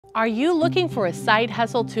Are you looking for a side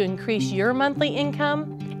hustle to increase your monthly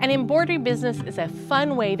income? An embroidery business is a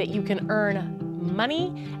fun way that you can earn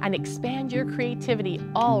money and expand your creativity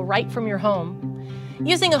all right from your home.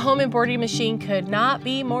 Using a home embroidery machine could not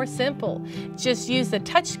be more simple. Just use the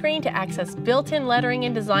touchscreen to access built-in lettering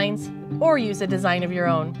and designs, or use a design of your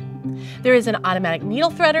own. There is an automatic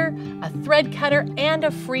needle threader, a thread cutter, and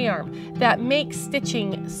a free arm that makes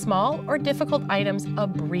stitching small or difficult items a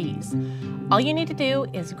breeze. All you need to do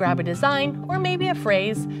is grab a design or maybe a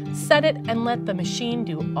phrase, set it, and let the machine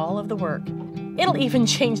do all of the work. It'll even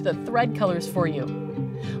change the thread colors for you.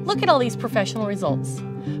 Look at all these professional results.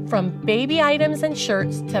 From baby items and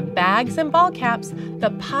shirts to bags and ball caps,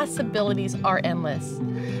 the possibilities are endless.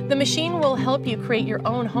 The machine will help you create your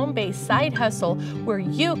own home-based side hustle where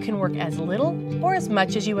you can work as little or as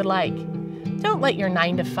much as you would like. Don't let your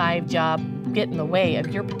 9-to-5 job get in the way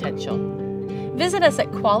of your potential. Visit us at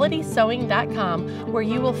qualitysewing.com where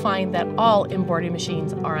you will find that all embroidery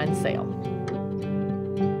machines are on sale.